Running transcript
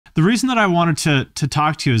The reason that I wanted to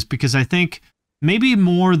talk to you is because I think maybe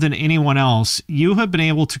more than anyone else, you have been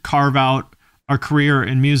able to carve out a career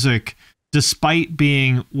in music despite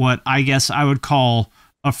being what I guess I would call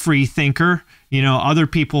a free thinker. You know, other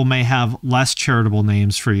people may have less charitable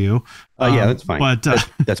names for you. Yeah, that's fine. But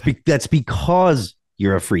that's because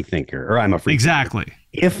you're a free thinker, or I'm a free exactly.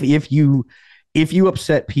 thinker. If you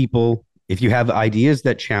upset people, if you have ideas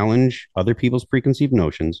that challenge other people's preconceived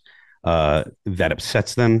notions, that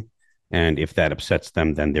upsets them. And if that upsets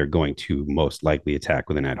them, then they're going to most likely attack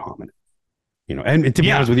with an ad hominem. You know, and to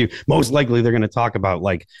be honest with you, most likely they're going to talk about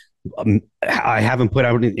like, I haven't put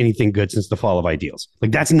out anything good since the fall of Ideals.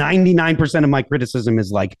 Like that's 99% of my criticism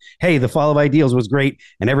is like, hey, the fall of Ideals was great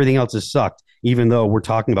and everything else has sucked, even though we're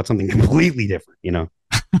talking about something completely different, you know,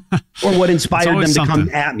 or what inspired them to come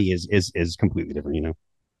at me is completely different, you know?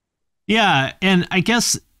 Yeah. And I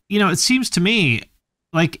guess, you know, it seems to me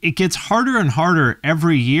like it gets harder and harder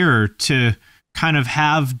every year to kind of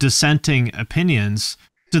have dissenting opinions,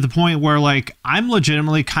 to the point where like I'm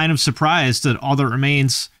legitimately kind of surprised that All That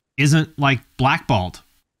Remains isn't like blackballed.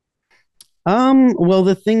 Well,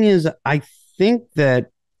 the thing is, I think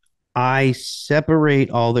that I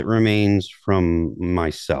separate All That Remains from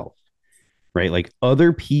myself, right? Like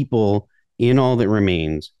other people in All That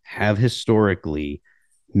Remains have historically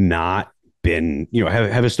not been, you know,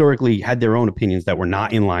 have historically had their own opinions that were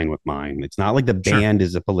not in line with mine. It's not like the band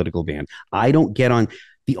is a political band. I don't get on.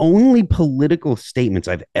 The only political statements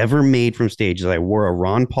I've ever made from stage is I wore a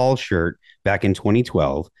Ron Paul shirt back in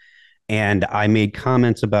 2012, and I made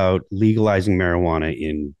comments about legalizing marijuana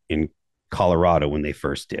in Colorado when they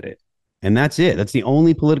first did it. And that's it. That's the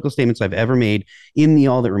only political statements I've ever made in the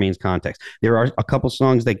All That Remains context. There are a couple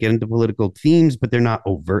songs that get into political themes, but they're not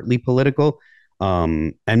overtly political.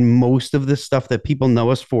 And most of the stuff that people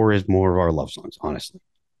know us for is more of our love songs, honestly.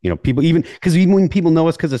 You know, people even when people know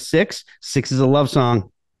us because of Six is a love song,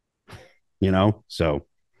 you know, so.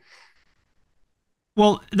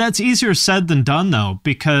 Well, that's easier said than done, though,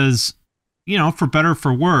 because, you know, for better or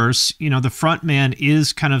for worse, you know, the front man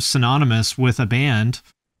is kind of synonymous with a band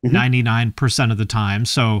 99% of the time.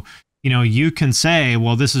 So, you know, you can say,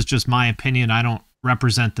 well, this is just my opinion. I don't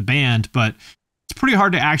represent the band, but it's pretty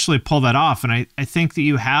hard to actually pull that off. And I think that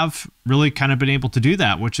you have really kind of been able to do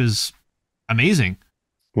that, which is amazing.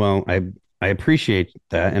 Well, I appreciate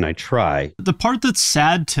that, and I try. The part that's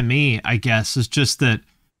sad to me, I guess, is just that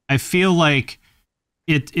I feel like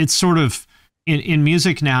it's sort of in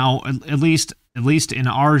music now, at least in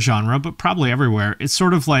our genre, but probably everywhere, it's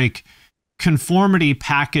sort of like conformity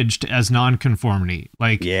packaged as nonconformity.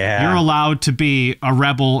 Like, you're allowed to be a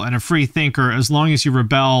rebel and a free thinker as long as you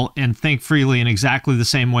rebel and think freely in exactly the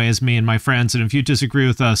same way as me and my friends. And if you disagree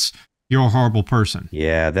with us, you're a horrible person.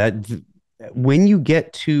 Yeah, when you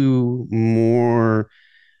get to more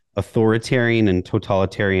authoritarian and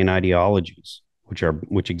totalitarian ideologies,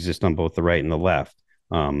 which exist on both the right and the left,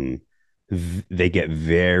 they get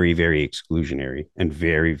very, very exclusionary and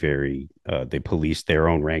very, very, they police their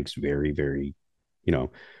own ranks very, very, you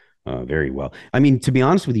know, very well. I mean, to be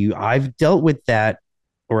honest with you, I've dealt with that,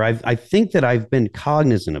 or I think that I've been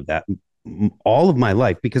cognizant of that all of my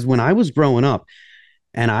life, because when I was growing up,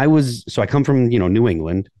 and I come from, you know, New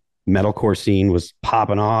England. Metalcore scene was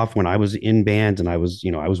popping off when I was in bands, and I was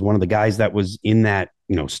one of the guys that was in that,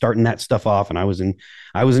 you know, starting that stuff off. And I was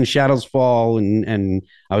in Shadows Fall, and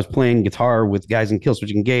I was playing guitar with guys in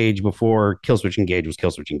Killswitch Engage before Killswitch Engage was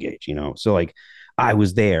Killswitch Engage, you know. So like I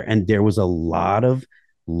was there, and there was a lot of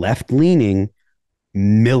left-leaning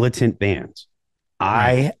militant bands.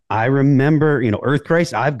 Right. I remember, you know, Earth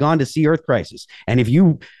Crisis. I've gone to see Earth Crisis,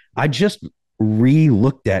 and I just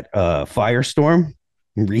re-looked at Firestorm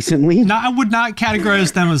recently. No, I would not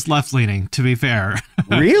categorize them as left-leaning, to be fair.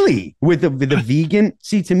 Really? With the vegan,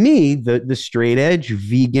 see, to me, the straight edge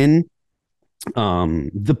vegan,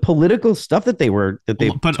 the political stuff that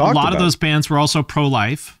but a lot of those bands were also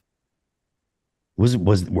pro-life.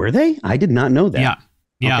 Were they? I did not know that.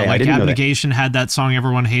 Yeah, okay, like Abnegation had that song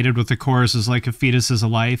everyone hated with the chorus is like a fetus is a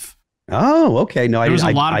life. Oh, okay. No, there was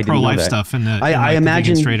a lot of pro-life stuff in I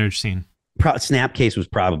imagine the straight edge scene. Snapcase was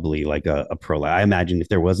probably like a pro-life. I imagine if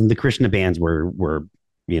there wasn't, the Krishna bands were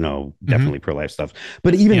you know, definitely pro-life stuff.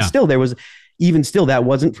 But even still, that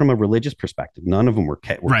wasn't from a religious perspective. None of them were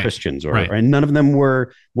Christians, and none of them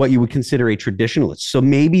were what you would consider a traditionalist. So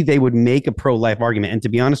maybe they would make a pro-life argument. And to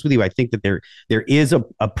be honest with you, I think that there is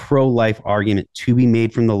a pro-life argument to be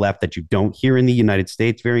made from the left that you don't hear in the United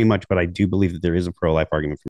States very much. But I do believe that there is a pro-life argument from